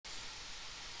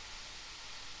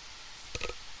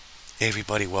Hey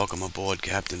everybody, welcome aboard.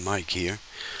 Captain Mike here.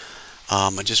 I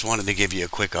just wanted to give you a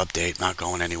quick update. Not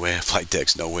going anywhere. Flight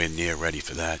deck's nowhere near ready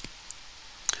for that.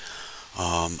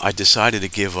 I decided to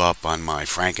give up on my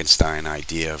Frankenstein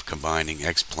idea of combining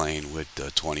X-Plane with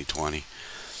 2020.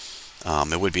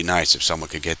 It would be nice if someone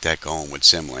could get that going with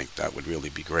Simlink. That would really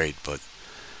be great. But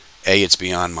A, it's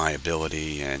beyond my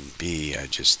ability, and B, I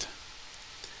just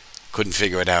couldn't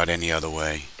figure it out any other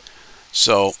way.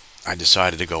 So I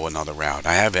decided to go another route.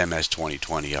 I have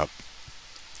MS2020 up,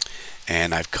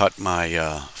 and I've cut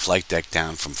my flight deck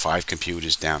down from 5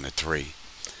 computers down to 3.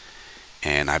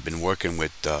 And I've been working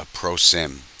with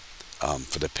Prosim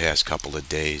for the past couple of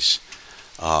days.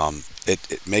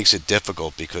 It makes it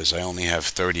difficult because I only have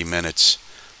 30 minutes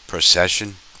per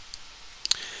session.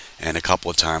 And a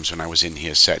couple of times when I was in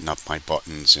here setting up my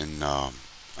buttons and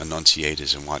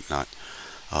annunciators and whatnot,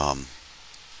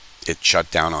 it shut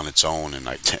down on its own, and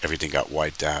everything got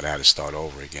wiped out. I had to start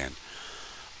over again.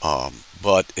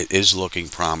 But it is looking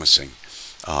promising.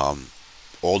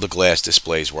 All the glass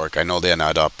displays work. I know they're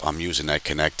not up. I'm using that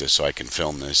connector so I can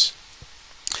film this.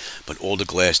 But all the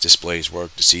glass displays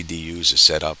work. The CDUs are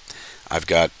set up. I've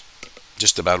got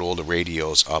just about all the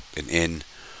radios up and in.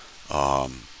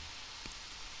 A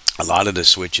lot of the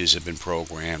switches have been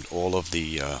programmed. All of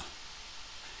the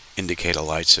indicator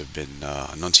lights have been,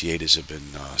 annunciators have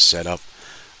been set up.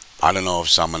 I don't know if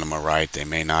some of them are right. They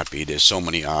may not be. There's so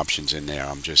many options in there.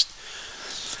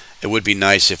 It would be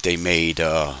nice if they made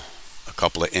a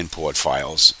couple of import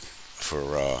files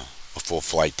for a full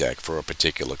flight deck for a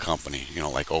particular company. You know,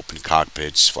 like Open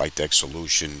Cockpits, Flight Deck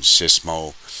Solutions,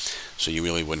 Sysmo. So you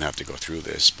really wouldn't have to go through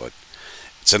this. But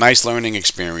it's a nice learning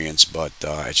experience, but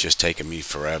it's just taken me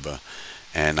forever.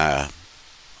 And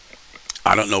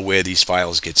I don't know where these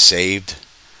files get saved,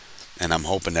 and I'm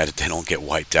hoping that they don't get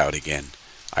wiped out again.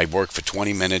 I work for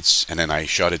 20 minutes, and then I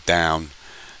shut it down,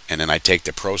 and then I take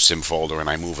the Prosim folder and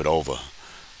I move it over.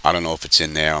 I don't know if it's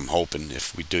in there. I'm hoping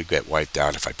if we do get wiped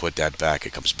out, if I put that back,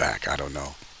 it comes back. I don't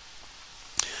know.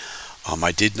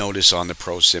 I did notice on the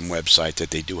Prosim website that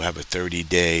they do have a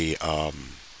 30-day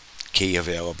key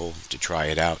available to try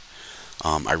it out.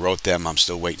 I wrote them. I'm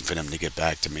still waiting for them to get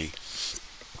back to me.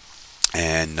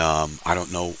 And I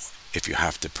don't know if you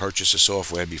have to purchase the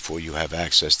software before you have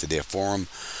access to their forum.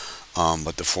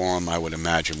 But the forum, I would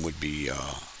imagine, would be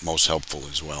most helpful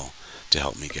as well to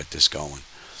help me get this going.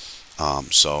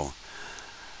 So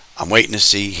I'm waiting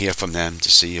to hear from them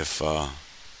to see if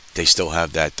they still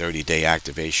have that 30-day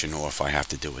activation, or if I have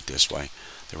to do it this way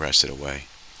the rest of the way.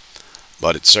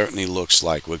 But it certainly looks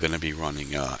like we're going to be running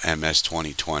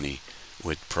MS2020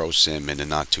 with Prosim in the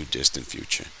not too distant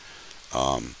future.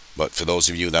 But for those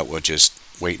of you that were just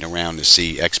waiting around to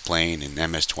see X-Plane and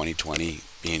MS2020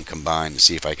 being combined to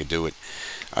see if I could do it,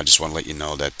 I just want to let you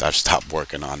know that I've stopped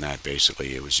working on that.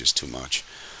 Basically, it was just too much.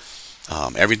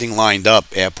 Everything lined up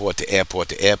airport to airport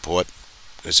to airport,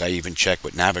 because I even checked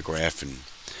with Navigraph, and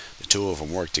the two of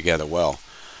them work together well.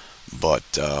 But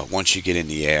once you get in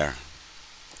the air,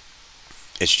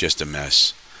 it's just a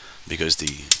mess, because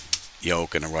the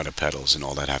yoke and the rudder pedals and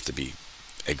all that have to be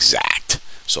exact,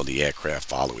 so the aircraft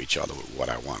follow each other with what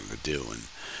I wanted to do, and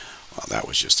well, that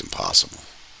was just impossible.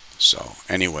 So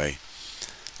anyway,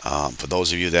 for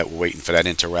those of you that were waiting for that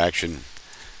interaction,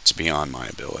 it's beyond my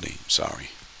ability.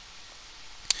 Sorry.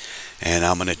 And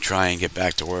I'm going to try and get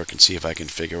back to work and see if I can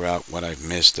figure out what I've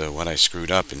missed or what I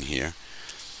screwed up in here.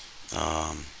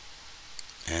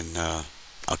 And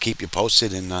I'll keep you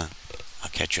posted, and I'll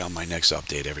catch you on my next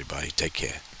update, everybody. Take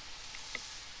care.